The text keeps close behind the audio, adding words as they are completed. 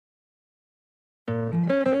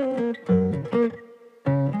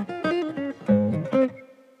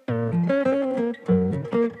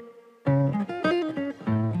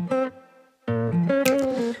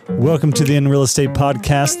Welcome to the In Real Estate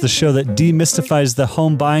Podcast, the show that demystifies the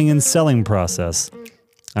home buying and selling process.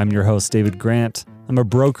 I'm your host, David Grant. I'm a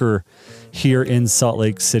broker here in Salt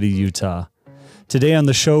Lake City, Utah. Today on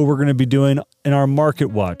the show, we're going to be doing in our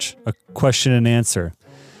Market Watch, a question and answer.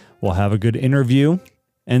 We'll have a good interview,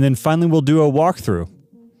 and then finally we'll do a walkthrough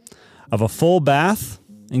of a full bath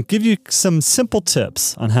and give you some simple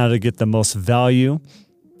tips on how to get the most value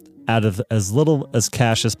out of as little as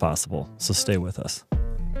cash as possible. So stay with us.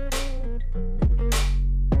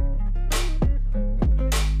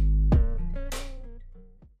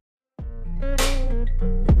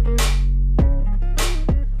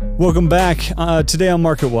 Welcome back. Today on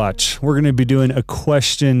Market Watch, we're going to be doing a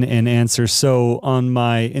question and answer. So on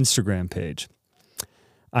my Instagram page,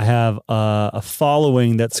 I have a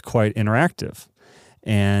following that's quite interactive.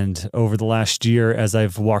 And over the last year, as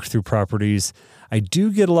I've walked through properties, I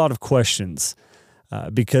do get a lot of questions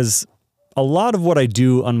because a lot of what I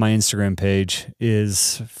do on my Instagram page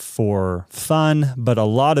is for fun, but a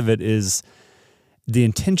lot of it is the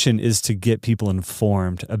intention is to get people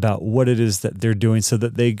informed about what it is that they're doing so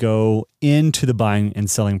that they go into the buying and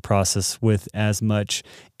selling process with as much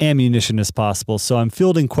ammunition as possible. So I'm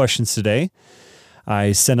fielding questions today.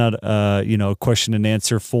 I sent out a question and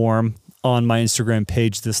answer form on my Instagram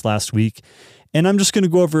page this last week, and I'm just going to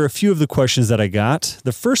go over a few of the questions that I got.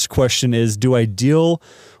 The first question is, do I deal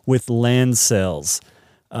with land sales?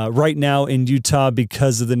 Right now in Utah,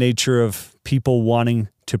 because of the nature of people wanting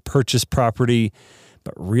to purchase property,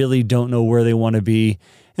 but really don't know where they want to be,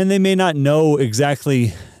 and they may not know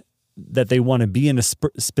exactly that they want to be in a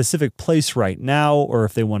specific place right now, or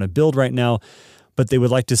if they want to build right now, but they would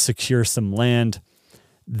like to secure some land.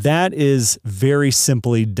 That is very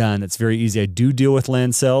simply done. It's very easy. I do deal with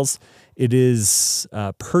land sales. It is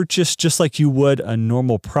purchased just like you would a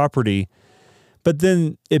normal property, but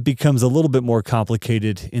then it becomes a little bit more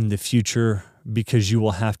complicated in the future because you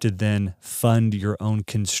will have to then fund your own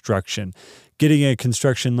construction. Getting a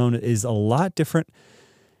construction loan is a lot different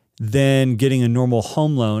than getting a normal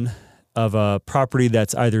home loan of a property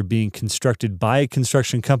that's either being constructed by a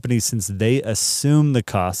construction company since they assume the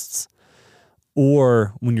costs,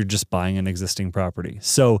 or when you're just buying an existing property.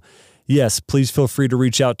 So yes, please feel free to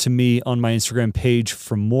reach out to me on my Instagram page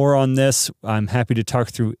for more on this. I'm happy to talk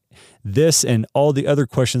through this and all the other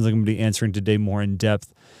questions I'm going to be answering today more in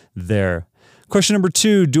depth there. Question number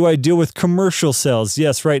 2, do I deal with commercial sales?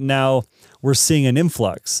 Yes, right now we're seeing an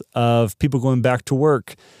influx of people going back to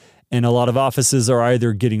work, and a lot of offices are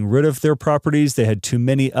either getting rid of their properties they had too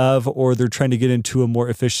many of, or they're trying to get into a more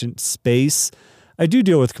efficient space. I do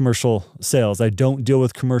deal with commercial sales. I don't deal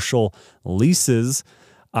with commercial leases.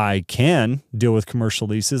 I can deal with commercial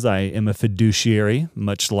leases. I am a fiduciary,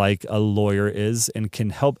 much like a lawyer is, and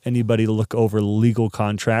can help anybody look over legal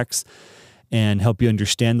contracts and help you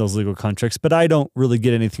understand those legal contracts. But I don't really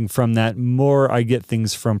get anything from that. More, I get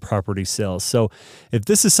things from property sales. So if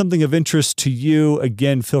this is something of interest to you,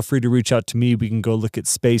 again, feel free to reach out to me. We can go look at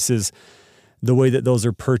spaces. The way that those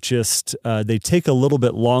are purchased, they take a little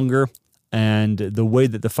bit longer. And the way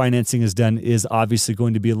that the financing is done is obviously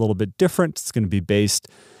going to be a little bit different. It's going to be based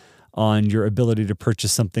on your ability to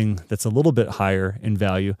purchase something that's a little bit higher in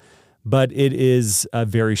value, but it is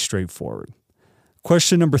very straightforward.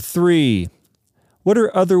 Question number 3, what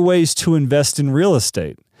are other ways to invest in real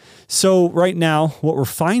estate? So right now, what we're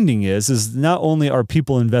finding is not only are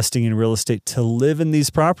people investing in real estate to live in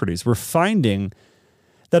these properties, we're finding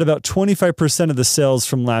that about 25% of the sales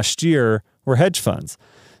from last year were hedge funds.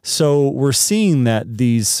 So we're seeing that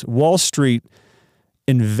these Wall Street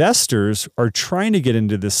investors are trying to get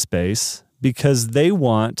into this space because they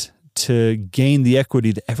want to gain the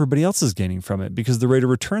equity that everybody else is gaining from it because the rate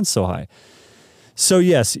of return is so high. So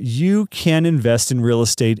yes, you can invest in real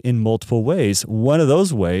estate in multiple ways. One of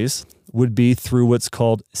those ways would be through what's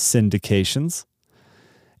called syndications.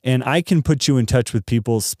 And I can put you in touch with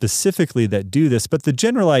people specifically that do this, but the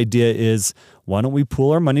general idea is, why don't we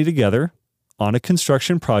pool our money together on a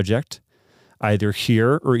construction project, either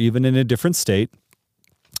here or even in a different state,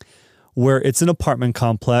 where it's an apartment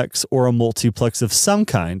complex or a multiplex of some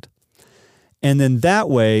kind. And then that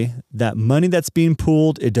way, that money that's being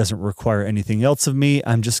pooled, it doesn't require anything else of me.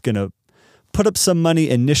 I'm just going to put up some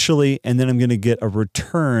money initially, and then I'm going to get a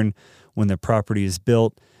return when the property is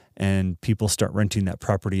built and people start renting that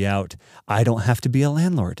property out. I don't have to be a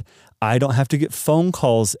landlord. I don't have to get phone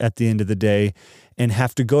calls at the end of the day and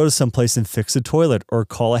have to go to someplace and fix a toilet or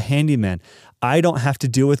call a handyman. I don't have to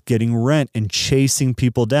deal with getting rent and chasing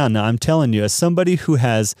people down. Now, I'm telling you, as somebody who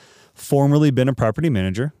has formerly been a property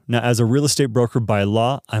manager, now as a real estate broker by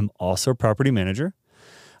law, I'm also a property manager.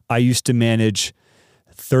 I used to manage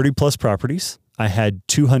 30 plus properties. I had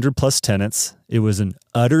 200 plus tenants. It was an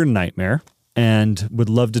utter nightmare, and would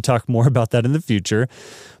love to talk more about that in the future.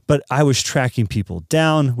 But I was tracking people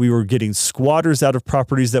down. We were getting squatters out of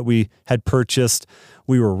properties that we had purchased.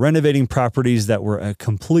 We were renovating properties that were a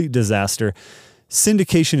complete disaster.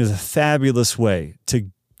 Syndication is a fabulous way to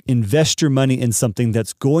invest your money in something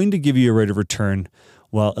that's going to give you a rate of return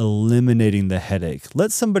while eliminating the headache.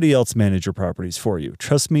 Let somebody else manage your properties for you.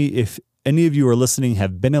 Trust me, if any of you are listening,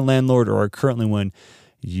 have been a landlord or are currently one,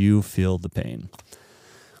 you feel the pain.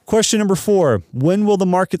 Question number 4, when will the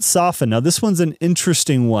market soften? Now, this one's an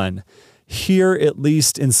interesting one. Here, at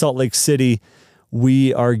least in Salt Lake City,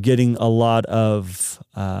 we are getting a lot of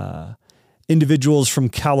individuals from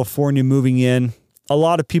California moving in. A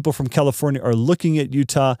lot of people from California are looking at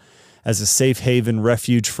Utah as a safe haven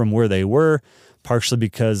refuge from where they were, partially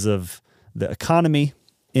because of the economy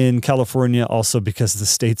in California, also because the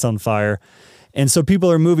state's on fire. And so people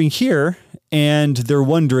are moving here and they're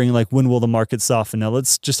wondering, like, when will the market soften? Now,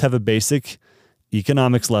 let's just have a basic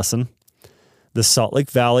economics lesson. The Salt Lake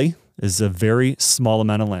Valley is a very small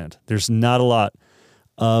amount of land. There's not a lot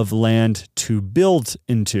of land to build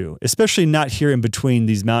into, especially not here in between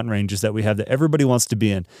these mountain ranges that we have that everybody wants to be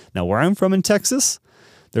in. Now, where I'm from in Texas,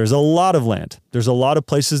 there's a lot of land. There's a lot of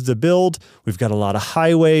places to build. We've got a lot of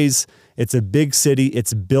highways. It's a big city.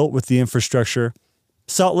 It's built with the infrastructure.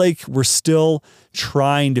 Salt Lake, we're still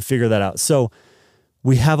trying to figure that out. So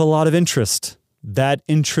we have a lot of interest. That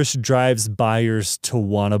interest drives buyers to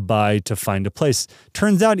want to buy, to find a place.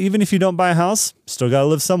 Turns out, even if you don't buy a house, still got to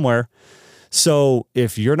live somewhere. So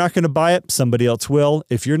if you're not going to buy it, somebody else will.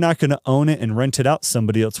 If you're not going to own it and rent it out,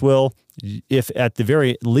 somebody else will. If at the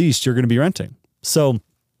very least, you're going to be renting. So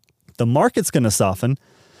the market's going to soften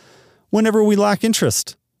whenever we lack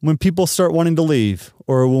interest. When people start wanting to leave,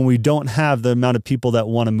 or when we don't have the amount of people that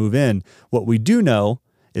want to move in. What we do know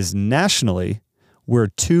is nationally, we're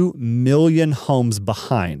 2 million homes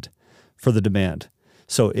behind for the demand.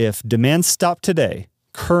 So if demand stopped today,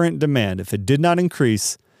 current demand, if it did not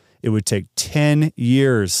increase, it would take 10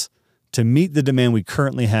 years to meet the demand we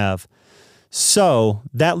currently have. So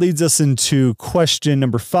that leads us into question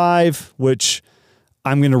number 5, which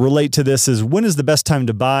I'm going to relate to this, is when is the best time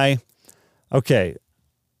to buy? Okay,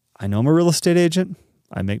 I know I'm a real estate agent.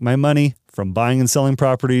 I make my money from buying and selling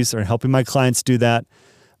properties or helping my clients do that.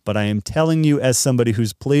 But I am telling you, as somebody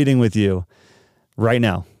who's pleading with you right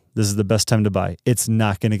now, this is the best time to buy. It's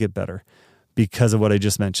not going to get better because of what I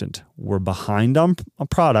just mentioned. We're behind on a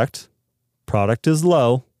product. Product is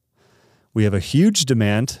low. We have a huge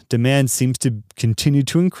demand. Demand seems to continue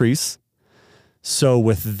to increase. So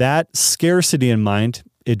with that scarcity in mind,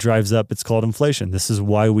 it drives up, it's called inflation. This is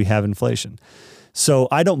why we have inflation. So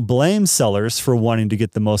I don't blame sellers for wanting to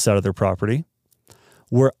get the most out of their property.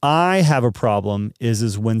 Where I have a problem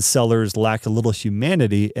is when sellers lack a little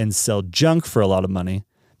humanity and sell junk for a lot of money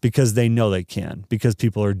because they know they can, because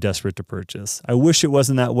people are desperate to purchase. I wish it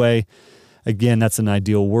wasn't that way. Again, that's an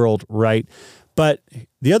ideal world, right? But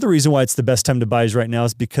the other reason why it's the best time to buy is right now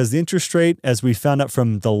is because the interest rate, as we found out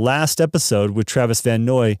from the last episode with Travis Van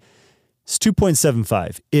Noy, is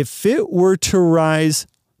 2.75. If it were to rise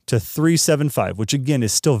to 3.75, which again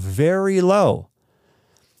is still very low,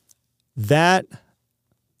 that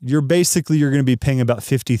you're going to be paying about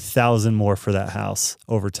 $50,000 more for that house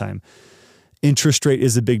over time. Interest rate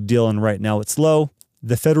is a big deal, and right now it's low.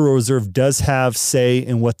 The Federal Reserve does have say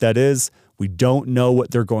in what that is. We don't know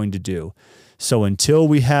what they're going to do. So until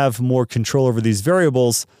we have more control over these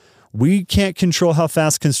variables, we can't control how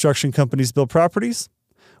fast construction companies build properties.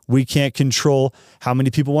 We can't control how many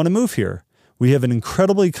people want to move here. We have an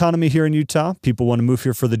incredible economy here in Utah. People want to move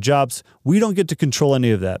here for the jobs. We don't get to control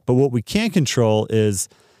any of that. But what we can control is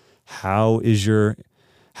how is your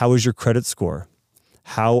credit score?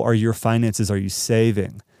 How are your finances? Are you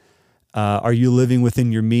saving? Are you living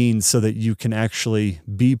within your means so that you can actually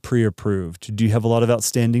be pre-approved? Do you have a lot of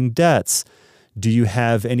outstanding debts? Do you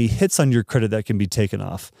have any hits on your credit that can be taken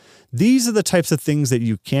off? These are the types of things that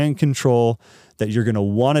you can control, that you're going to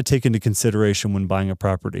want to take into consideration when buying a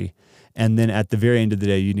property. And then at the very end of the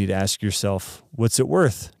day, you need to ask yourself, what's it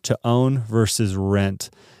worth to own versus rent?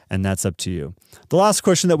 And that's up to you. The last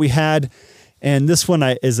question that we had, and this one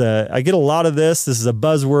I get a lot of this. This is a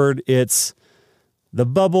buzzword. It's the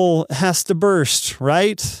bubble has to burst,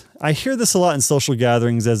 right? I hear this a lot in social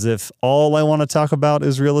gatherings as if all I want to talk about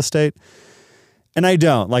is real estate. And I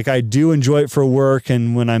don't. Like, I do enjoy it for work,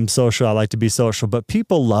 and when I'm social, I like to be social. But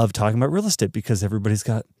people love talking about real estate because everybody's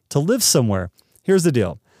got to live somewhere. Here's the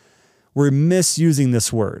deal. We're misusing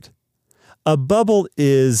this word. A bubble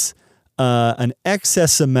is an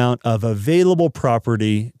excess amount of available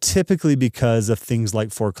property, typically because of things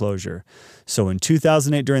like foreclosure. So in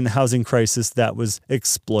 2008, during the housing crisis, that was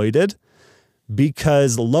exploited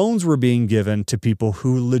because loans were being given to people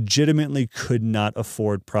who legitimately could not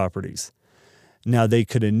afford properties. Now, they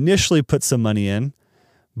could initially put some money in,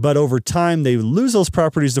 but over time, they lose those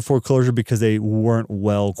properties to foreclosure because they weren't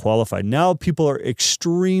well qualified. Now, people are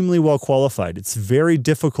extremely well qualified. It's very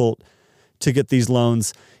difficult to get these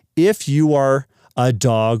loans if you are a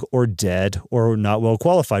dog or dead or not well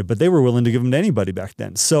qualified, but they were willing to give them to anybody back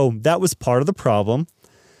then. So that was part of the problem.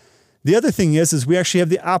 The other thing is we actually have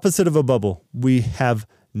the opposite of a bubble. We have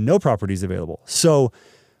no properties available. So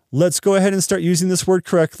let's go ahead and start using this word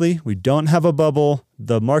correctly. We don't have a bubble.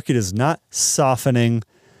 The market is not softening.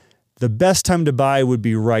 The best time to buy would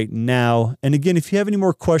be right now. And again, if you have any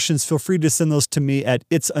more questions, feel free to send those to me at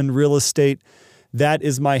It's Unreal Estate. That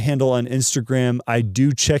is my handle on Instagram. I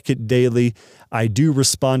do check it daily. I do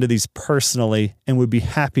respond to these personally and would be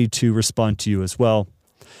happy to respond to you as well.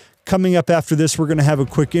 Coming up after this, we're going to have a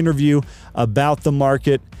quick interview about the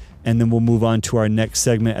market, and then we'll move on to our next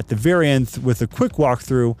segment at the very end with a quick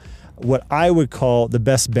walkthrough, what I would call the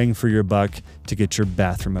best bang for your buck to get your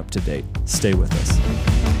bathroom up to date. Stay with us.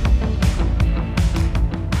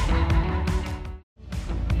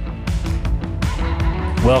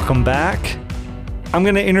 Welcome back. I'm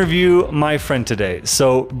going to interview my friend today.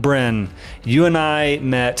 So, Bryn, you and I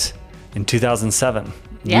met in 2007.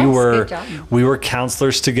 Yes, good job. We were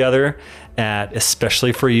counselors together at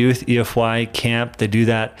Especially for Youth, EFY camp. They do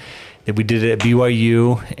that. We did it at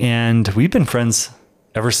BYU, and we've been friends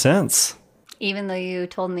ever since. Even though you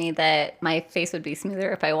told me that my face would be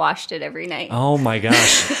smoother if I washed it every night. Oh my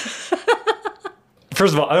gosh.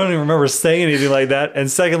 First of all, I don't even remember saying anything like that. And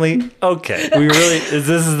secondly, okay, this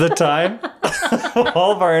is the time?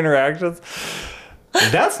 All of our interactions?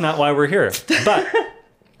 That's not why we're here. But,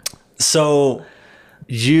 so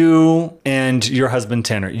you and your husband,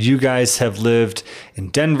 Tanner, you guys have lived in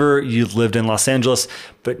Denver, you've lived in Los Angeles,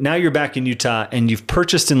 but now you're back in Utah and you've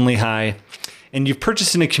purchased in Lehi, and you've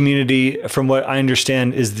purchased in a community, from what I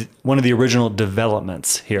understand, is one of the original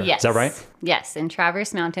developments here. Yes. Is that right? Yes. In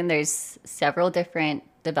Traverse Mountain, there's several different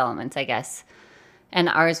developments, I guess. And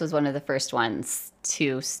ours was one of the first ones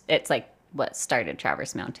it's like what started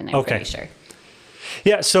Traverse Mountain, I'm pretty sure.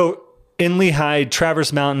 Yeah. So in Lehi,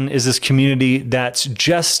 Traverse Mountain is this community that's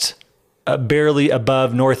just barely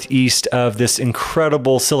above northeast of this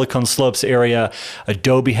incredible Silicon Slopes area.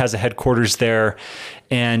 Adobe has a headquarters there,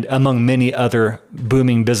 and among many other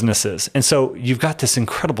booming businesses. And so you've got this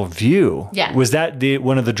incredible view. Yeah. Was that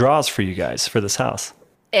one of the draws for you guys for this house?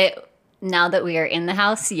 Now that we are in the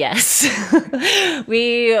house, yes.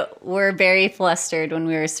 We were very flustered when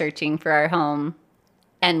we were searching for our home.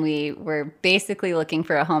 And we were basically looking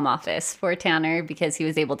for a home office for Tanner because he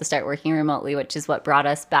was able to start working remotely, which is what brought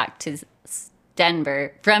us back to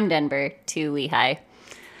Denver, from Denver to Lehi.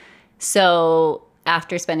 So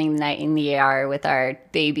after spending the night in the ER with our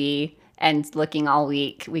baby and looking all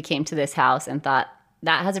week, we came to this house and thought,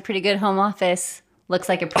 that has a pretty good home office. Looks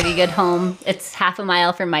like a pretty good home. It's half a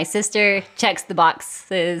mile from my sister, checks the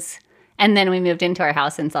boxes. And then we moved into our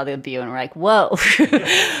house and saw the view and we're like, whoa.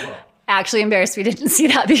 Actually embarrassed we didn't see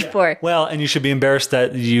that before. Well, and you should be embarrassed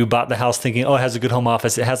that you bought the house thinking, oh, it has a good home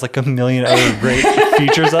office. It has like a million other great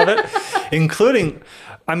features of it, including,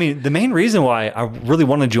 I mean, the main reason why I really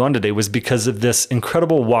wanted you on today was because of this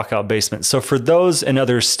incredible walkout basement. So for those in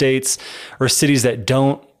other states or cities that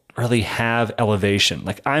don't really have elevation,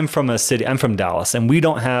 like I'm from Dallas, and we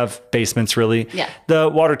don't have basements really. Yeah. The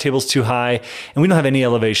water table's too high and we don't have any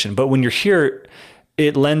elevation. But when you're here,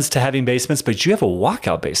 it lends to having basements, but you have a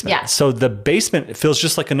walkout basement. Yeah. So the basement feels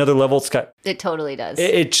just like another level. It totally does.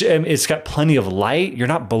 It's got plenty of light. You're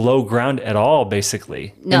not below ground at all,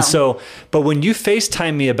 basically. No. And so, but when you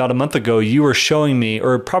FaceTimed me about a month ago, you were showing me,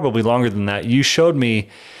 or probably longer than that, you showed me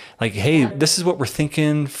like, hey, this is what we're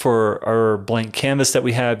thinking for our blank canvas that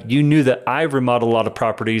we have. You knew that I've remodeled a lot of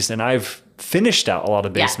properties and I've finished out a lot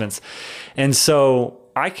of basements. Yeah. And so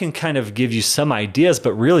I can kind of give you some ideas,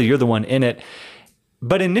 but really you're the one in it.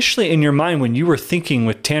 But initially in your mind, when you were thinking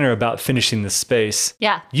with Tanner about finishing this space,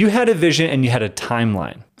 yeah, you had a vision and you had a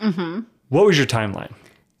timeline. Mm-hmm. What was your timeline?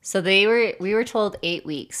 So we were told 8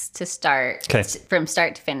 weeks to start, from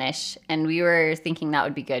start to finish. And we were thinking that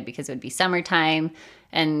would be good because it would be summertime,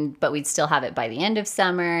 but we'd still have it by the end of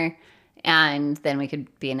summer. And then we could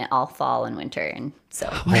be in it all fall and winter. And so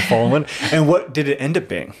all fall and winter. And what did it end up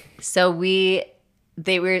being? So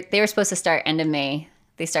they were supposed to start end of May.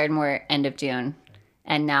 They started more end of June.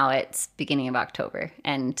 And now it's beginning of October.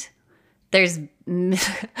 And there's,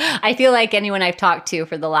 I feel like anyone I've talked to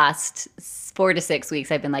for the last 4 to 6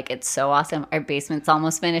 weeks, I've been like, it's so awesome. Our basement's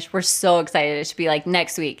almost finished. We're so excited. It should be like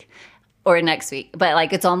next week. Or next week, but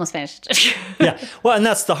like it's almost finished. Yeah. Well, and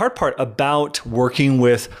that's the hard part about working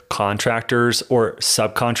with contractors or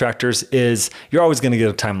subcontractors is you're always going to get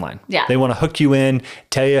a timeline. Yeah. They want to hook you in,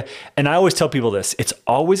 tell you. And I always tell people this, it's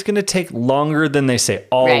always going to take longer than they say,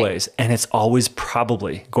 always. Right. And it's always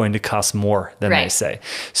probably going to cost more than they say.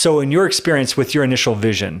 So in your experience with your initial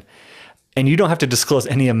vision, and you don't have to disclose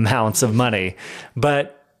any amounts of money,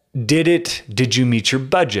 but did you meet your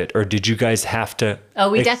budget, or did you guys have to?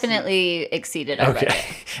 Oh, we definitely exceeded our budget.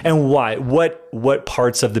 And why? What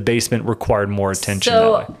parts of the basement required more attention?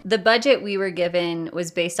 So the budget we were given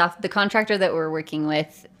was based off the contractor that we're working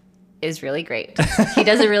with is really great. He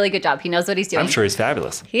does a really good job. He knows what he's doing. I'm sure he's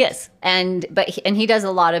fabulous. He is. And he does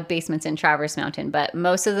a lot of basements in Traverse Mountain, but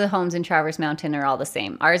most of the homes in Traverse Mountain are all the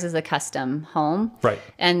same. Ours is a custom home. Right.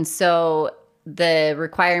 And so the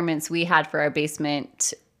requirements we had for our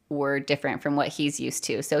basement were different from what he's used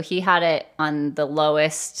to. So he had it on the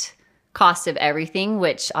lowest cost of everything,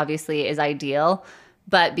 which obviously is ideal.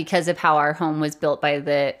 But because of how our home was built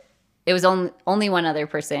it was only one other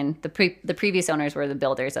person. The previous owners were the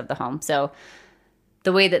builders of the home. So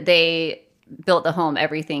the way that they built the home,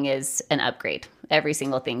 everything is an upgrade. Every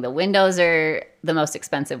single thing. The windows are the most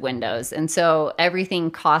expensive windows. And so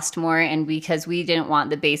everything cost more. And because we didn't want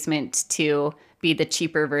the basement to be the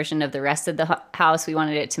cheaper version of the rest of the house, we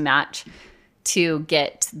wanted it to match, to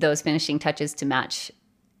get those finishing touches to match.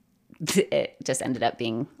 It just ended up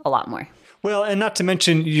being a lot more. Well, and not to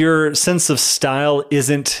mention your sense of style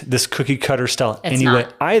isn't this cookie cutter style anyway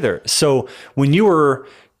either. So when you were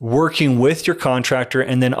working with your contractor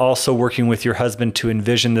and then also working with your husband to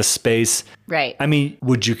envision this space. Right. I mean,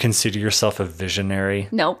 would you consider yourself a visionary?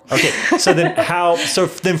 No. Okay. So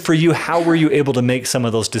then for you, how were you able to make some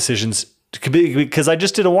of those decisions? Because I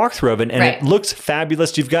just did a walkthrough of it and it looks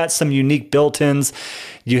fabulous. You've got some unique built-ins.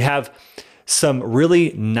 You have some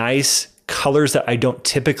really nice colors that I don't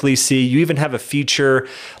typically see. You even have a feature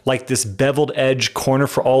like this beveled edge corner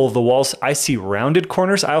for all of the walls. I see rounded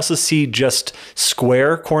corners. I also see just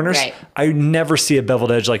square corners. Right. I never see a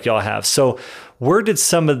beveled edge like y'all have. So where did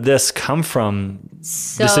some of this come from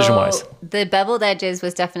decision-wise? The beveled edges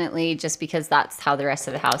was definitely just because that's how the rest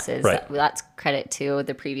of the house is. Right. That's credit to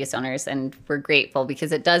the previous owners, and we're grateful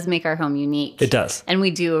because it does make our home unique. It does. And we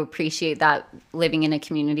do appreciate that living in a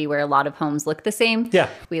community where a lot of homes look the same. Yeah.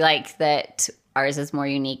 We like that ours is more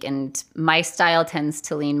unique, and my style tends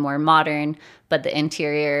to lean more modern, but the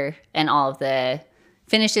interior and all of the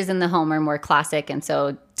finishes in the home are more classic. And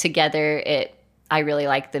so together I really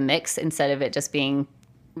like the mix instead of it just being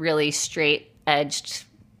really straight edged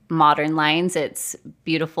modern lines. It's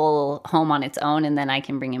beautiful home on its own, and then I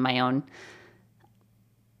can bring in my own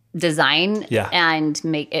design and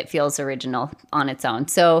make it feels original on its own.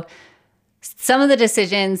 So some of the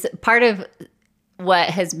decisions, part of what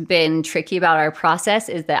has been tricky about our process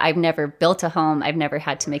is that I've never built a home. I've never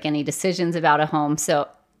had to make any decisions about a home. So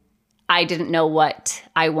I didn't know what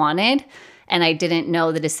I wanted, and I didn't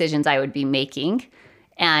know the decisions I would be making.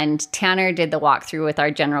 And Tanner did the walkthrough with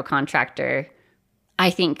our general contractor, I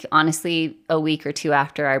think, honestly, a week or two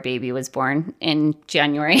after our baby was born in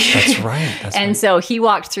January. That's right. And so he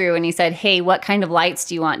walked through and he said, hey, what kind of lights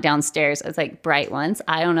do you want downstairs? I was like, bright ones.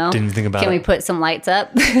 I don't know. Didn't think about it. Can we put some lights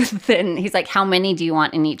up? Then he's like, how many do you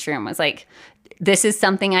want in each room? I was like, this is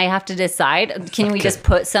something I have to decide. Can we just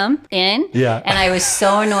put some in? Yeah. And I was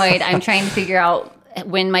so annoyed. I'm trying to figure out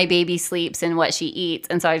when my baby sleeps and what she eats.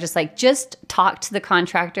 And so I was just like, just talk to the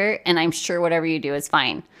contractor and I'm sure whatever you do is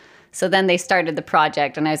fine. So then they started the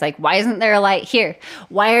project and I was like, why isn't there a light here?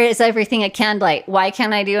 Why is everything a candlelight? Why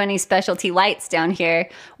can't I do any specialty lights down here?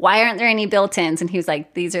 Why aren't there any built-ins? And he was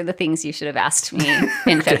like, these are the things you should have asked me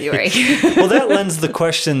in February. Well, that lends the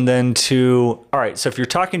question then to, all right, so if you're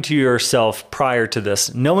talking to yourself prior to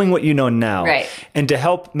this, knowing what you know now, right, and to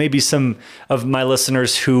help maybe some of my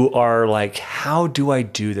listeners who are like, how do I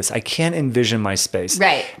do this? I can't envision my space.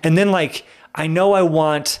 Right. And then like, I know I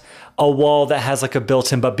want a wall that has like a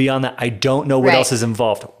built-in, but beyond that, I don't know what else is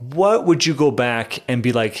involved. What would you go back and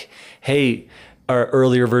be like, hey, our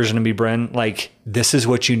earlier version of me, Bren, like this is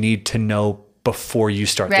what you need to know before you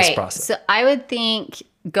start this process? So I would think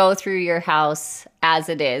go through your house as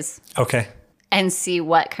it is. Okay. And see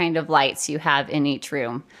what kind of lights you have in each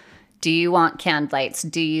room. Do you want canned lights?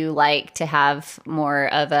 Do you like to have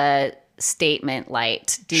more of a statement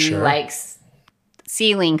light? Do you like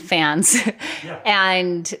ceiling fans?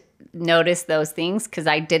 And notice those things, because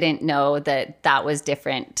I didn't know that was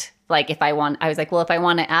different. like I was like, well, if I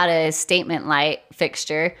want to add a statement light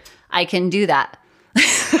fixture, I can do that.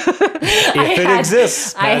 If it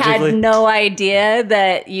exists magically. I had no idea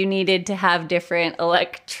that you needed to have different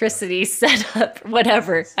electricity set up,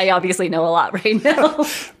 whatever. I obviously know a lot right now.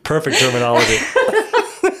 Perfect terminology.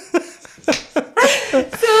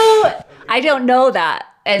 So I don't know that.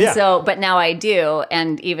 And Yeah. so, but now I do.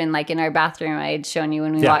 And even like in our bathroom, I had shown you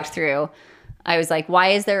when we Yeah. walked through, I was like, why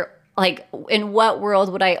is there, like, in what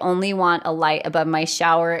world would I only want a light above my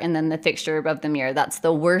shower and then the fixture above the mirror? That's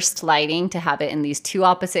the worst lighting to have it in these two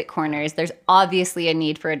opposite corners. There's obviously a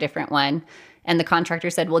need for a different one. And the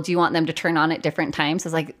contractor said, well, do you want them to turn on at different times? I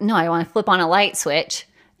was like, no, I want to flip on a light switch.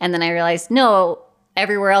 And then I realized, no,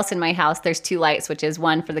 everywhere else in my house, there's two light switches,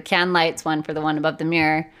 one for the can lights, one for the one above the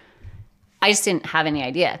mirror. I just didn't have any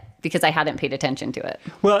idea because I hadn't paid attention to it.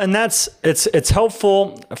 Well, and it's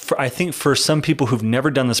helpful I think for some people who've never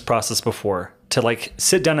done this process before to like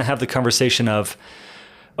sit down and have the conversation of,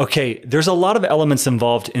 okay, there's a lot of elements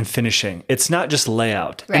involved in finishing. It's not just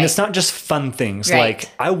layout, Right. and it's not just fun things Right. like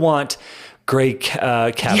I want great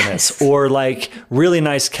cabinets Yes. or like really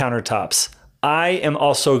nice countertops. I am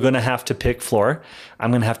also going to have to pick floor. I'm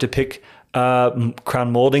going to have to pick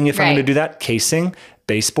crown molding if I'm Right. going to do that, casing,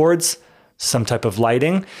 baseboards, some type of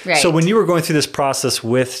lighting. Right. So when you were going through this process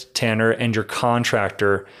with Tanner and your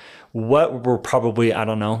contractor, what were probably, I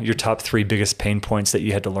don't know, your top 3 biggest pain points that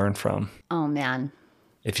you had to learn from Oh, man.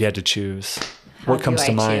 if you had to choose? How What comes do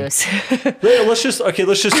to I mind? choose? Let's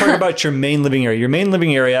just talk about your main living area. Your main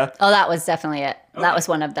living area. Oh, that was definitely it. That was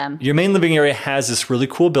one of them. Your main living area has this really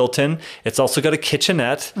cool built-in. It's also got a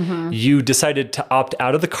kitchenette. You decided to opt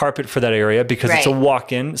out of the carpet for that area because it's a Right.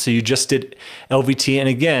 walk-in. So you just did LVT. And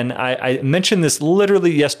again, I mentioned this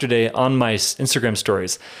literally yesterday on my Instagram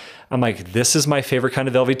stories. I'm like, this is my favorite kind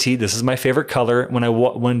of LVT. This is my favorite color. When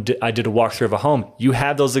I did a walkthrough of a home, you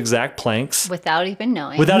have those exact planks Without even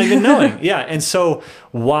knowing. without even knowing. Yeah. And so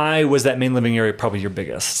why was that main living area probably your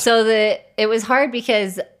biggest? So it was hard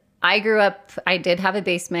because I did have a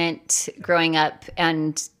basement growing up,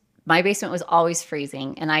 and my basement was always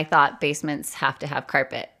freezing. And I thought basements have to have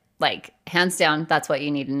carpet. Like, hands down, that's what you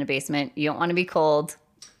need in a basement. You don't want to be cold.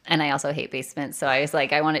 And I also hate basements. So I was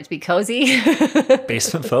like, I want it to be cozy.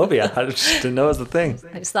 Basement phobia. I just didn't know it was a thing.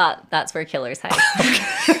 I just thought that's where killers hide.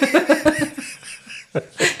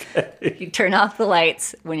 You turn off the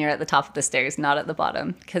lights when you're at the top of the stairs, not at the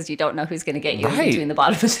bottom, because you don't know who's going to get you in Right. between the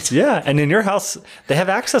bottom of the Yeah. And in your house, they have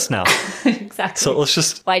access now. Exactly. So let's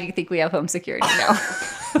just, Why do you think we have home security now?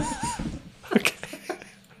 okay.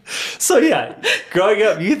 So yeah, growing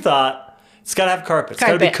up, you thought it's got to have carpet. It's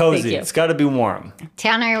got to be Carpet, cozy. thank you. It's got to be warm.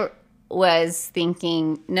 Tanner was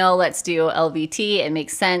thinking, no, let's do LVT. It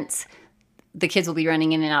makes sense. The kids will be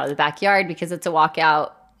running in and out of the backyard because it's a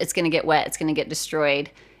walkout. It's going to get wet. It's going to get destroyed.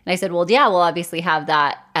 And I said, well, yeah, we'll obviously have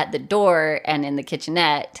that at the door and in the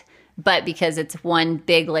kitchenette. But because it's one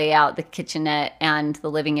big layout, the kitchenette and the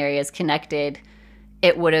living area is connected,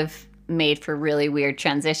 it would have made for really weird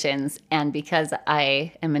transitions. And because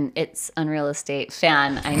I am an It's Unreal Estate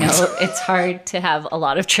fan, I know it's hard to have a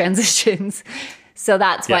lot of transitions. So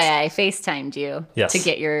that's Yes. why I FaceTimed you Yes. to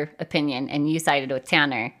get your opinion. And you sided with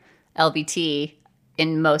Tanner, LVT,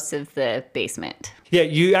 in most of the basement. Yeah,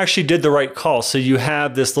 you actually did the right call. So you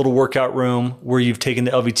have this little workout room where you've taken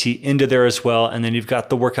the LVT into there as well. And then you've got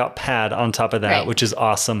the workout pad on top of that, Right. which is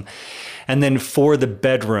awesome. And then for the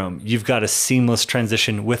bedroom, you've got a seamless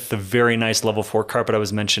transition with the very nice level 4 carpet I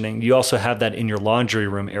was mentioning. You also have that in your laundry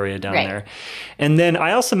room area down Right. there. And then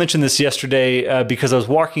I also mentioned this yesterday because I was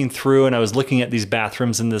walking through and I was looking at these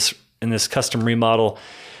bathrooms in this custom remodel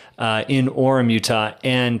in Orem, Utah,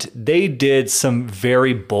 and they did some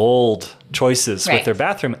very bold choices with Right. their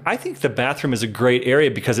bathroom. I think the bathroom is a great area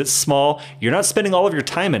because it's small. You're not spending all of your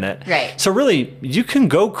time in it. Right. So really, you can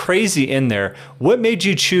go crazy in there. What made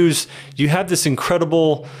you choose? You have this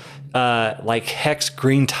incredible like hex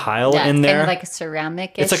green tile Yeah, in it's there. kind of like a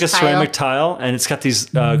ceramic. It's like a ceramic tile, and it's got these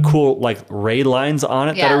cool like ray lines on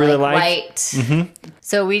it that I really like. White.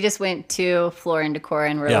 So we just went to Floor and Decor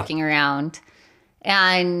and we're Yeah. looking around,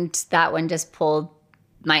 and that one just pulled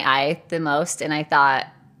my eye the most. And I thought,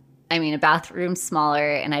 I mean, a bathroom's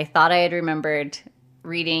smaller, and I thought I had remembered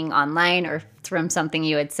reading online or from something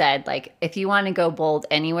you had said, like, if you want to go bold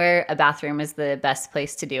anywhere, a bathroom is the best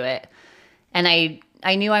place to do it. And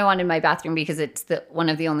I knew I wanted my bathroom because it's one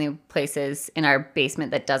of the only places in our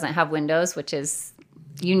basement that doesn't have windows, which is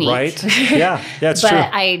unique. Right? Yeah, it's But true.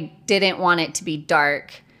 I didn't want it to be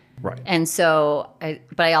dark. Right. And so,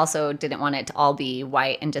 but I also didn't want it to all be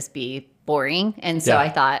white and just be boring. And so Yeah. I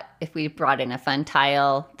thought if we brought in a fun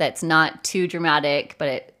tile that's not too dramatic,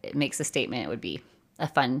 but it makes a statement, it would be a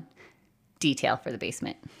fun detail for the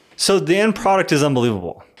basement. So the end product is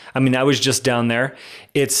unbelievable. I mean, I was just down there.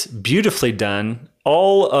 It's beautifully done.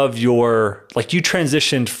 All of your, like, you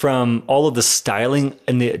transitioned from all of the styling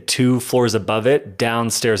in the 2 floors above it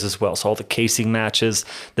downstairs as well. So all the casing matches,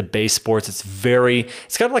 the baseboards,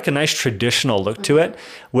 it's got like a nice traditional look to it,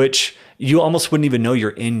 which you almost wouldn't even know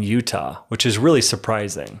you're in Utah, which is really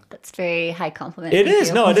surprising. That's very high compliment. It is.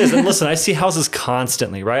 You. No, it is. And listen, I see houses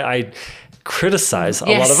constantly, right? I criticize a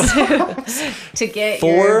lot of to get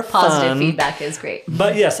for your positive fun. feedback is great.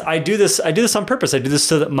 But yes, I do this on purpose. I do this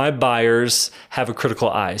so that my buyers have a critical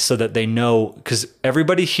eye, so that they know, because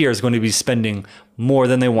everybody here is going to be spending more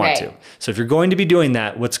than they want to. So if you're going to be doing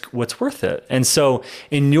that, what's worth it? And so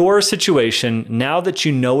in your situation, now that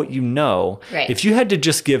you know what you know, if you had to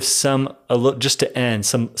just give some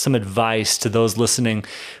advice to those listening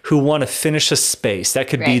who want to finish a space, that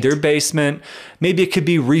could be their basement, maybe it could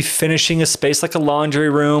be refinishing a space like a laundry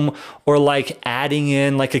room, or like adding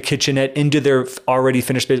in like a kitchenette into their already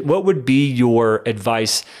finished space. What would be your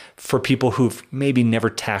advice for people who've maybe never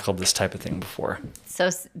tackled this type of thing before? So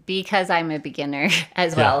because I'm a beginner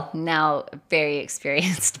as well, now very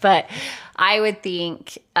experienced, but I would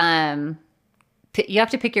think you have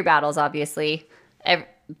to pick your battles, obviously.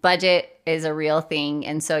 Budget is a real thing,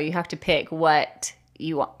 and so you have to pick what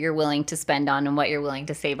you're willing to spend on and what you're willing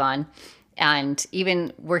to save on. And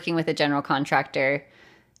even working with a general contractor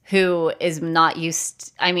who is not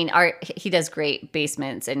used, he does great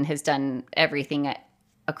basements and has done everything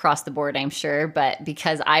across the board, I'm sure. But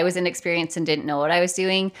because I was inexperienced and didn't know what I was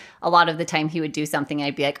doing, a lot of the time he would do something,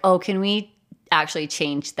 I'd be like, oh, can we actually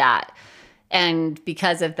change that? And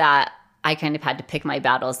because of that, I kind of had to pick my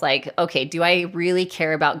battles. Like, okay, do I really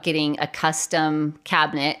care about getting a custom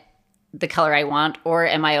cabinet, the color I want, or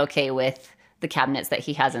am I okay with the cabinets that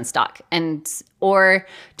he has in stock? Or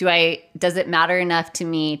does it matter enough to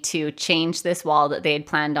me to change this wall that they had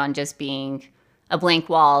planned on just being a blank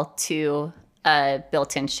wall to a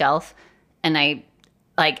built-in shelf? And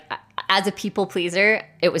as a people pleaser,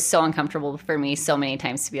 it was so uncomfortable for me so many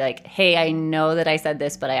times to be like, hey, I know that I said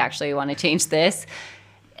this, but I actually want to change this.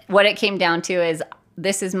 What it came down to is,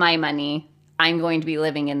 this is my money. I'm going to be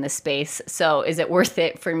living in this space. So is it worth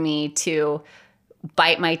it for me to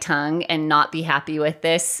bite my tongue and not be happy with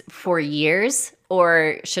this for years?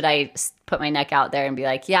 Or should I put my neck out there and be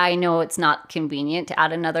like, yeah, I know it's not convenient to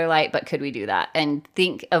add another light, but could we do that? And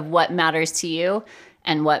think of what matters to you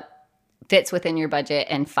and what fits within your budget,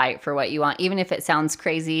 and fight for what you want. Even if it sounds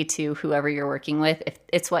crazy to whoever you're working with, if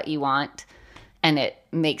it's what you want and it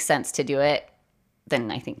makes sense to do it, then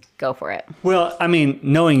I think go for it. Well, I mean,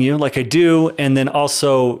 knowing you like I do, and then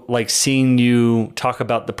also like seeing you talk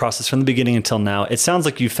about the process from the beginning until now, it sounds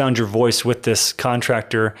like you found your voice with this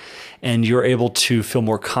contractor and you're able to feel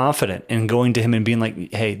more confident in going to him and being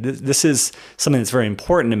like, hey, this is something that's very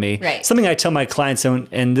important to me. Right. Something I tell my clients,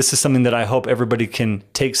 and this is something that I hope everybody can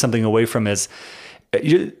take something away from, is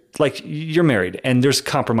you're married and there's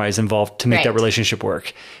compromise involved to make that relationship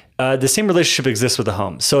work. The same relationship exists with a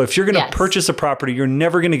home. So if you're going to purchase a property, you're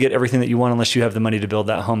never going to get everything that you want unless you have the money to build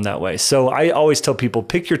that home that way. So I always tell people,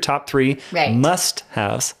 pick your top 3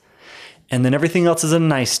 must-haves, and then everything else is a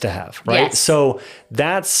nice to have, right? Yes. So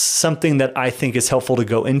that's something that I think is helpful to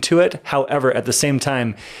go into it. However, at the same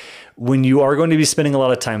time, when you are going to be spending a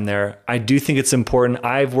lot of time there, I do think it's important.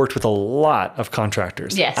 I've worked with a lot of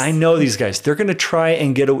contractors. Yes. I know these guys. They're going to try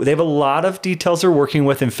and they have a lot of details they're working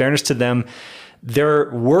with. In fairness to them, they're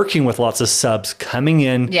working with lots of subs coming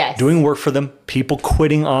in, doing work for them, people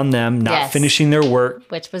quitting on them, not finishing their work.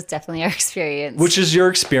 Which was definitely our experience. Which is your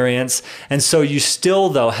experience. And so you still,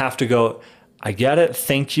 though, have to go, I get it.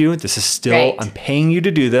 Thank you. This is still, I'm paying you to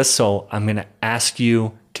do this. So I'm going to ask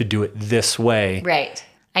you to do it this way. Right.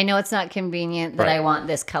 I know it's not convenient that I want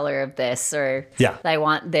this color of this, or that I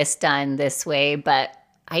want this done this way, but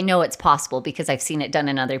I know it's possible because I've seen it done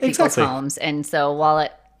in other people's homes. And so while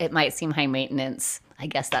it might seem high maintenance, I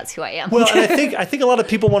guess that's who I am. Well, and I think a lot of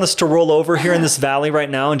people want us to roll over here in this valley right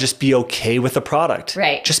now and just be okay with the product.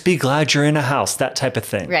 Right. Just be glad you're in a house, that type of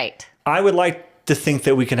thing. Right. I would like to think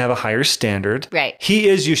that we can have a higher standard. Right. He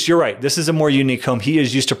is used, you're right, this is a more unique home. He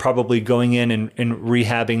is used to probably going in and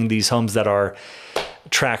rehabbing these homes that are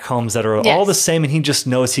track homes that are all the same, and he just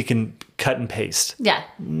knows he can cut and paste. Yeah.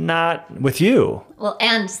 Not with you. Well,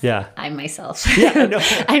 and I myself. Yeah, I know.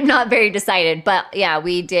 I'm not very decided, but yeah,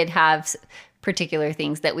 we did have particular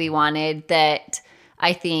things that we wanted that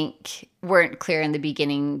I think weren't clear in the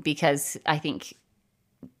beginning, because I think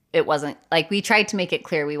it wasn't like, we tried to make it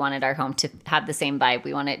clear we wanted our home to have the same vibe.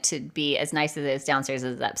 We want it to be as nice as it is downstairs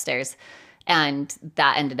as upstairs. And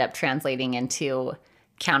that ended up translating into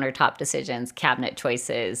countertop decisions, cabinet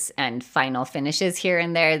choices, and final finishes here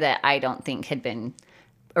and there that I don't think had been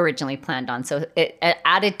originally planned on. So it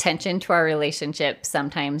added tension to our relationship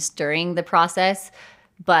sometimes during the process.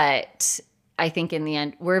 But I think in the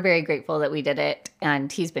end, we're very grateful that we did it. And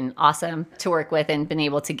he's been awesome to work with and been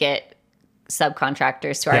able to get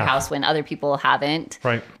subcontractors to our house when other people haven't,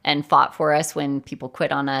 right, and fought for us when people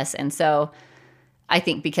quit on us. And so I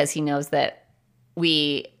think because he knows that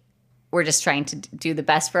we're just trying to do the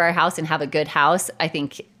best for our house and have a good house, I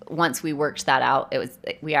think once we worked that out,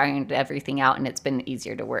 we ironed everything out, and it's been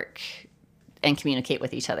easier to work and communicate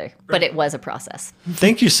with each other. But it was a process.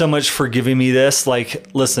 Thank you so much for giving me this.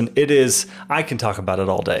 Like, listen, I can talk about it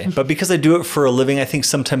all day, but because I do it for a living, I think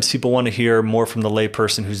sometimes people want to hear more from the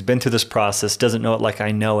layperson who's been through this process, doesn't know it like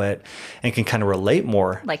I know it, and can kind of relate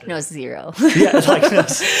more. Like knows zero. Yeah,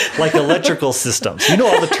 like electrical systems. You know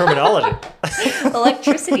all the terminology.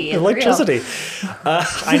 Electricity. Electricity.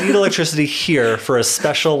 I need electricity here for a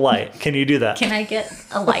special light. Can you do that? Can I get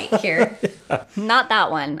a light here? Not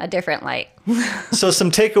that one, a different light. So some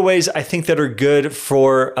takeaways I think that are good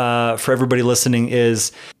for everybody listening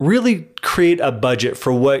is really create a budget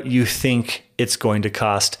for what you think it's going to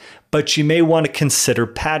cost, but you may want to consider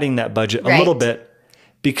padding that budget a little bit,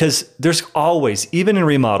 because there's always, even in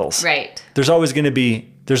remodels, there's always going to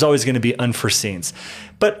be unforeseens.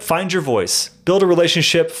 But find your voice, build a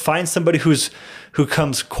relationship, find somebody who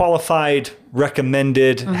comes qualified,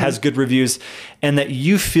 recommended, has good reviews, and that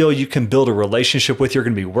you feel you can build a relationship with. You're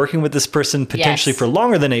going to be working with this person potentially for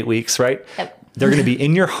longer than 8 weeks, right? Yep. They're going to be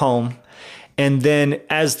in your home. And then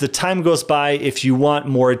as the time goes by, if you want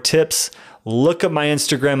more tips, look at my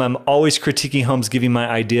Instagram. I'm always critiquing homes, giving my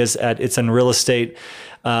ideas at It's on Real Estate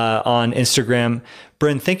on Instagram.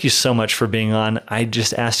 Bryn, thank you so much for being on. I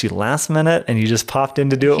just asked you last minute and you just popped in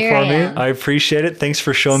to do it for me. I appreciate it. Thanks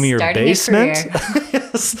for showing me your basement.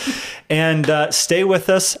 Yes. And stay with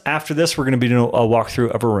us. After this, we're going to be doing a walkthrough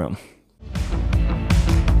of a room.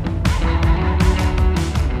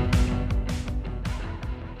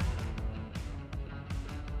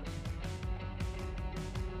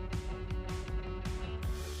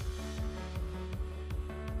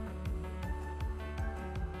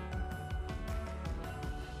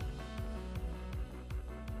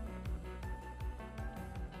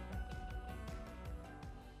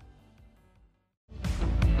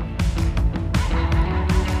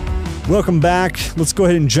 Welcome back. Let's go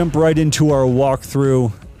ahead and jump right into our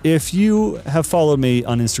walkthrough. If you have followed me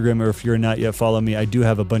on Instagram, or if you're not yet follow me, I do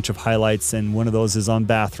have a bunch of highlights, and one of those is on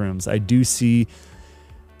bathrooms. I do see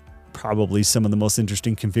probably some of the most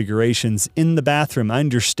interesting configurations in the bathroom. I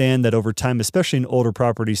understand that over time, especially in older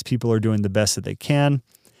properties, people are doing the best that they can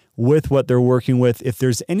with what they're working with. If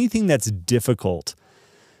there's anything that's difficult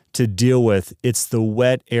to deal with, it's the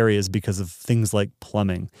wet areas because of things like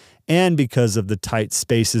plumbing and because of the tight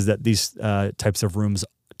spaces that these types of rooms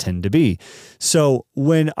tend to be. So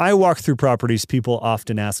when I walk through properties, people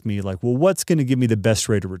often ask me like, well, what's going to give me the best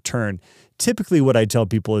rate of return? Typically what I tell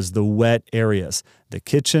people is the wet areas, the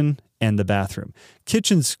kitchen and the bathroom.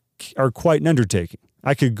 Kitchens are quite an undertaking.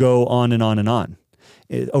 I could go on and on and on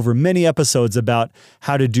over many episodes about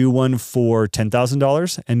how to do one for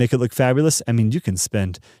 $10,000 and make it look fabulous. I mean, you can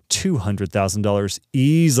spend $200,000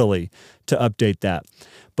 easily to update that.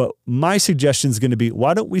 But my suggestion is going to be,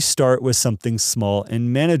 why don't we start with something small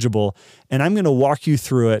and manageable? And I'm going to walk you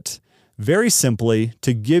through it very simply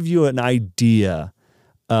to give you an idea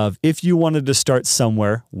of, if you wanted to start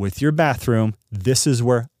somewhere with your bathroom, this is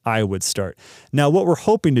where I would start. Now, what we're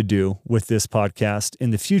hoping to do with this podcast in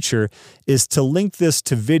the future is to link this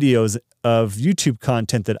to videos of YouTube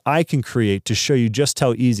content that I can create to show you just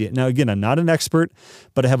how easy it. Now, again, I'm not an expert,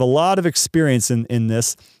 but I have a lot of experience in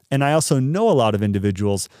this. And I also know a lot of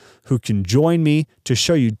individuals who can join me to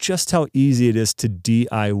show you just how easy it is to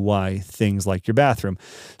DIY things like your bathroom.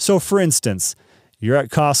 So for instance, you're at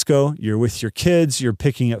Costco, you're with your kids, you're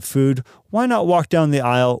picking up food. Why not walk down the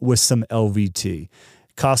aisle with some LVT?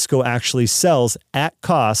 Costco actually sells at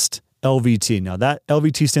cost LVT. Now that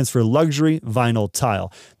LVT stands for luxury vinyl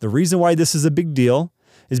tile. The reason why this is a big deal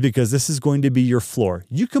is because this is going to be your floor.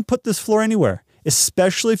 You can put this floor anywhere,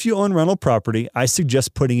 especially if you own rental property. I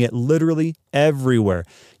suggest putting it literally everywhere.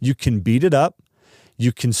 You can beat it up.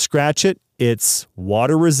 You can scratch it. It's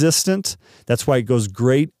water resistant. That's why it goes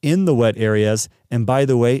great in the wet areas. And by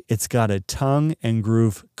the way, it's got a tongue and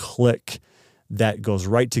groove click that goes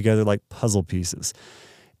right together like puzzle pieces.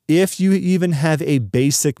 If you even have a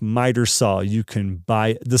basic miter saw, you can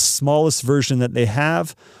buy the smallest version that they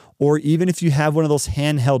have, Or even if you have one of those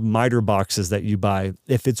handheld miter boxes that you buy,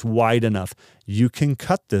 if it's wide enough, you can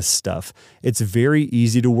cut this stuff. It's very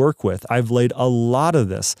easy to work with. I've laid a lot of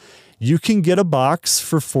this. You can get a box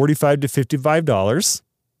for $45 to $55.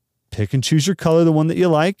 Pick and choose your color, the one that you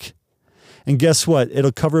like. And guess what?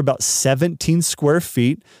 It'll cover about 17 square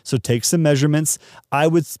feet. So take some measurements. I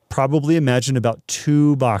would probably imagine about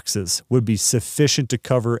 2 boxes would be sufficient to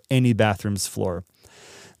cover any bathroom's floor.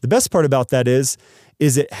 The best part about that is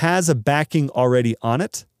it has a backing already on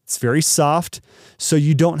it. It's very soft, so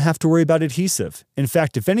you don't have to worry about adhesive. In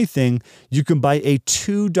fact, if anything, you can buy a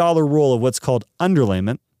 $2 roll of what's called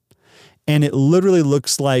underlayment, and it literally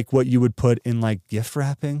looks like what you would put in like gift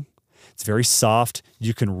wrapping. It's very soft.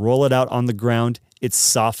 You can roll it out on the ground. It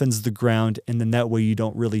softens the ground, and then that way you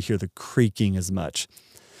don't really hear the creaking as much.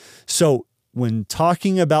 So when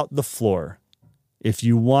talking about the floor, if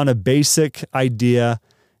you want a basic idea,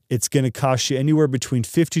 it's going to cost you anywhere between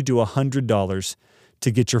 $50 to $100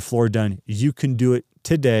 to get your floor done. You can do it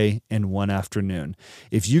today in one afternoon.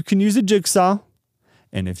 If you can use a jigsaw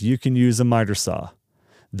and if you can use a miter saw,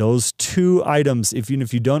 those 2 items, even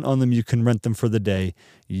if you don't own them, you can rent them for the day.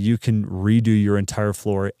 You can redo your entire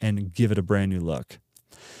floor and give it a brand new look.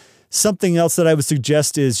 Something else that I would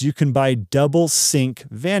suggest is you can buy double sink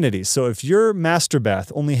vanities. So if your master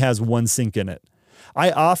bath only has 1 sink in it,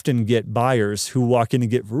 I often get buyers who walk in and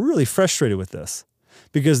get really frustrated with this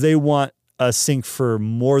because they want a sink for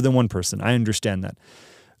more than one person. I understand that.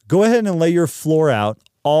 Go ahead and lay your floor out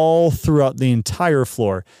all throughout the entire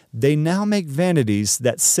floor. They now make vanities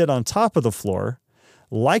that sit on top of the floor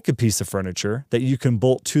like a piece of furniture that you can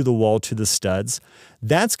bolt to the wall to the studs.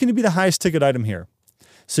 That's going to be the highest ticket item here.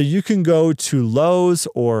 So you can go to Lowe's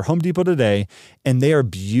or Home Depot today, and they are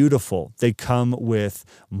beautiful. They come with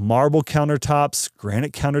marble countertops,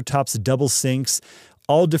 granite countertops, double sinks,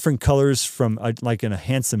 all different colors from like in a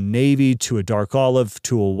handsome navy to a dark olive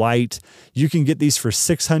to a white. You can get these for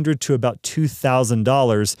 $600 to about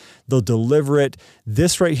 $2,000. They'll deliver it.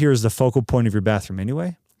 This right here is the focal point of your bathroom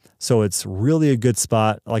anyway. So it's really a good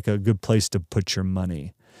spot, like a good place to put your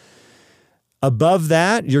money. Above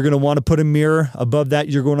that, you're going to want to put a mirror. Above that,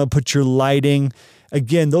 you're going to put your lighting.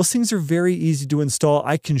 Again, those things are very easy to install.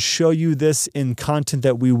 I can show you this in content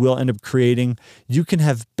that we will end up creating. You can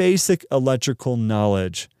have basic electrical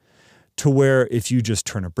knowledge to where if you just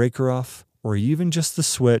turn a breaker off or even just the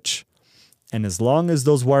switch, and as long as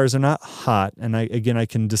those wires are not hot, and I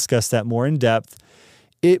can discuss that more in depth,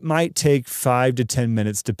 it might take 5 to 10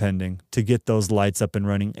 minutes, depending, to get those lights up and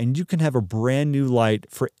running. And you can have a brand new light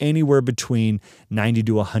for anywhere between $90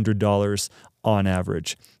 to $100 on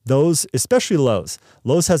average. Those, especially Lowe's.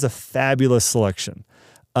 Lowe's has a fabulous selection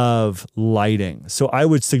of lighting. So I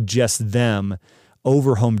would suggest them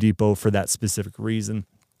over Home Depot for that specific reason.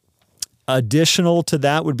 Additional to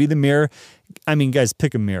that would be the mirror. I mean, guys,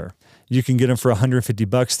 pick a mirror. You can get them for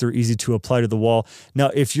 $150. They're easy to apply to the wall.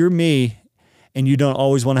 Now, if you're me, and you don't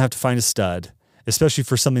always want to have to find a stud, especially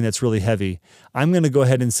for something that's really heavy, I'm going to go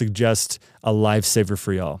ahead and suggest a lifesaver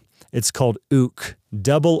for y'all. It's called OOK,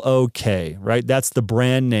 OOK, right? That's the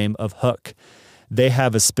brand name of hook. They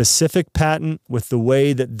have a specific patent with the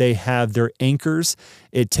way that they have their anchors.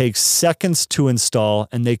 It takes seconds to install,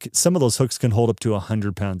 and some of those hooks can hold up to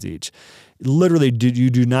 100 pounds each. Literally, you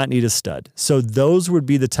do not need a stud. So those would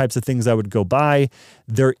be the types of things I would go buy.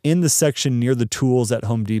 They're in the section near the tools at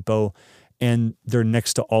Home Depot, and they're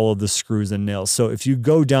next to all of the screws and nails. So if you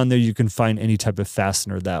go down there, you can find any type of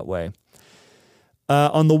fastener that way.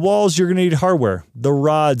 On the walls, you're going to need hardware. The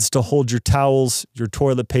rods to hold your towels, your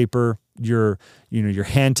toilet paper, your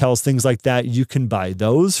hand towels, things like that. You can buy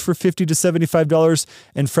those for $50 to $75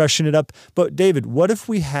 and freshen it up. But David, what if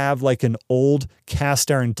we have like an old cast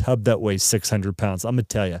iron tub that weighs 600 pounds? I'm going to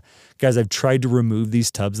tell you, guys, I've tried to remove these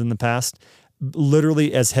tubs in the past.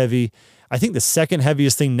 Literally as heavy. I think the second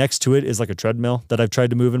heaviest thing next to it is like a treadmill that I've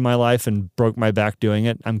tried to move in my life and broke my back doing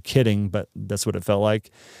it. I'm kidding, but that's what it felt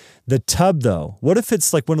like. The tub, though, what if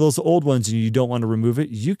it's like one of those old ones and you don't want to remove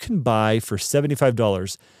it? You can buy for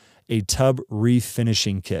 $75 a tub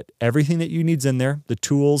refinishing kit. Everything that you need's in there, the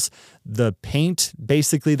tools, the paint,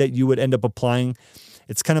 basically, that you would end up applying.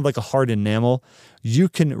 It's kind of like a hard enamel. You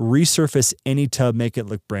can resurface any tub, make it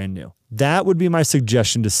look brand new. That would be my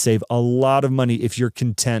suggestion to save a lot of money if you're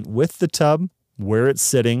content with the tub, where it's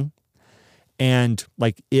sitting, and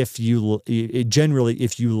like if you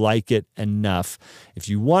like it enough. If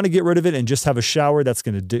you want to get rid of it and just have a shower, that's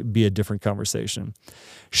going to be a different conversation.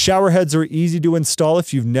 Shower heads are easy to install.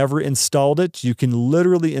 If you've never installed it, you can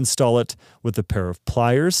literally install it with a pair of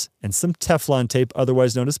pliers and some Teflon tape,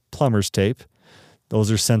 otherwise known as plumber's tape.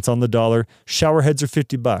 Those are cents on the dollar. Shower heads are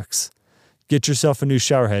 $50. get yourself a new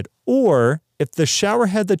shower head. Or if the shower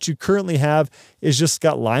head that you currently have is just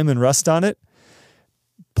got lime and rust on it,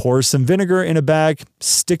 pour some vinegar in a bag,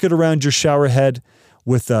 stick it around your shower head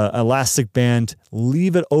with an elastic band,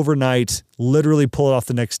 leave it overnight, literally pull it off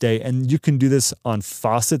the next day. And you can do this on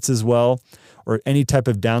faucets as well, or any type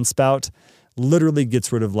of downspout. Literally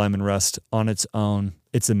gets rid of lime and rust on its own.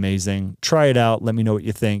 It's amazing. Try it out. Let me know what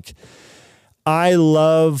you think. I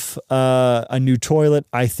love a new toilet.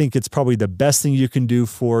 I think it's probably the best thing you can do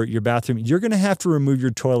for your bathroom. You're going to have to remove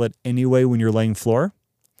your toilet anyway when you're laying floor.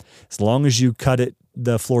 As long as you cut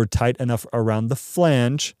the floor tight enough around the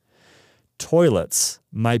flange, toilets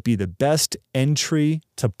might be the best entry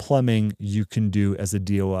to plumbing you can do as a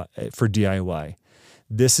DIY for DIY.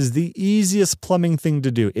 This is the easiest plumbing thing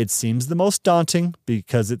to do. It seems the most daunting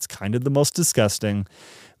because it's kind of the most disgusting.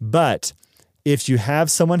 But if you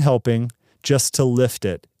have someone helping just to lift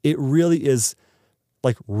it, it really is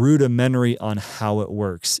like rudimentary on how it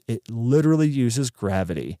works. It literally uses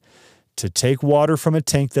gravity to take water from a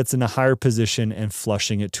tank that's in a higher position and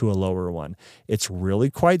flushing it to a lower one. It's really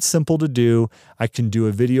quite simple to do. I can do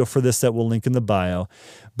a video for this that we'll link in the bio.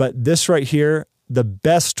 But this right here, the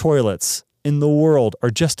best toilets in the world are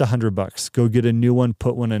just $100. Go get a new one,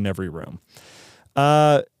 put one in every room.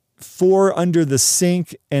 For under the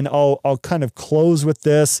sink, and I'll kind of close with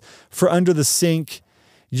this. For under the sink,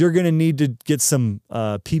 you're going to need to get some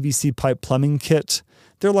PVC pipe plumbing kit.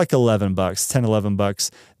 They're like $11, $10,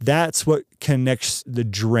 $11. That's what connects the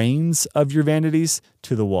drains of your vanities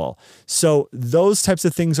to the wall. So those types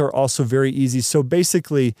of things are also very easy. So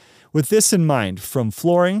basically, with this in mind, from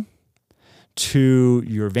flooring to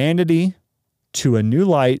your vanity to a new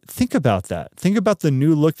light, think about that. Think about the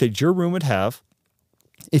new look that your room would have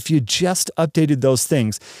if you just updated those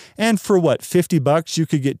things. And for what, $50, you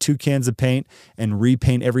could get 2 cans of paint and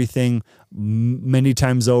repaint everything many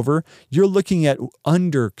times over. You're looking at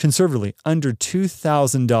conservatively, under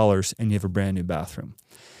 $2,000 and you have a brand new bathroom.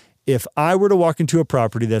 If I were to walk into a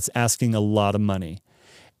property that's asking a lot of money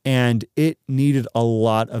and it needed a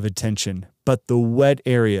lot of attention, but the wet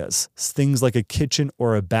areas, things like a kitchen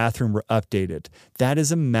or a bathroom, were updated, that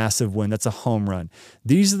is a massive win. That's a home run.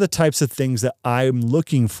 These are the types of things that I'm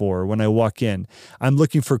looking for when I walk in. I'm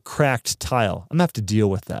looking for cracked tile. I'm going to have to deal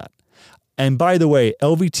with that. And by the way,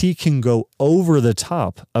 LVT can go over the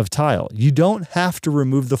top of tile. You don't have to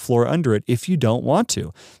remove the floor under it if you don't want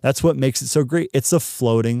to. That's what makes it so great. It's a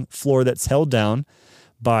floating floor that's held down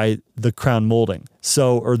by the crown molding,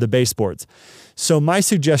 or the baseboards. So my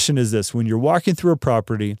suggestion is this: when you're walking through a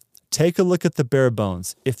property, take a look at the bare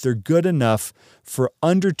bones. If they're good enough for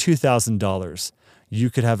under $2,000,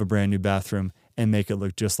 you could have a brand new bathroom and make it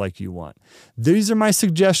look just like you want. These are my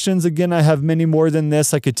suggestions. Again, I have many more than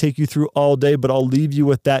this. I could take you through all day, but I'll leave you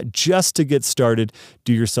with that just to get started.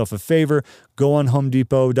 Do yourself a favor. Go on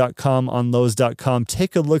HomeDepot.com, on Lowe's.com.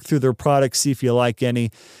 Take a look through their products, see if you like any.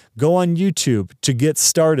 Go on YouTube to get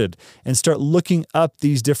started and start looking up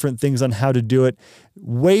these different things on how to do it.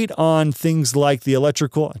 Wait on things like the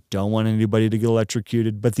electrical. I don't want anybody to get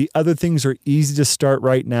electrocuted, but the other things are easy to start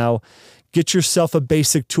right now. Get yourself a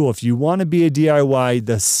basic tool. If you want to be a DIY,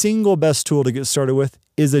 the single best tool to get started with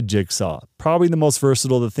is a jigsaw. Probably the most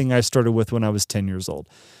versatile, the thing I started with when I was 10 years old.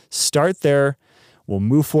 Start there. We'll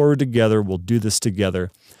move forward together. We'll do this together.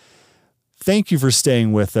 Thank you for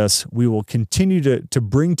staying with us. We will continue to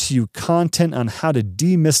bring to you content on how to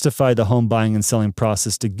demystify the home buying and selling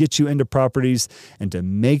process to get you into properties and to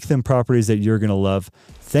make them properties that you're going to love.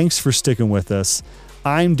 Thanks for sticking with us.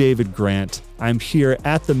 I'm David Grant. I'm here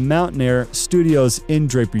at the Mountain Air Studios in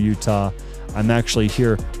Draper, Utah. I'm actually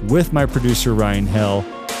here with my producer, Ryan Hell.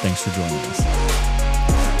 Thanks for joining us.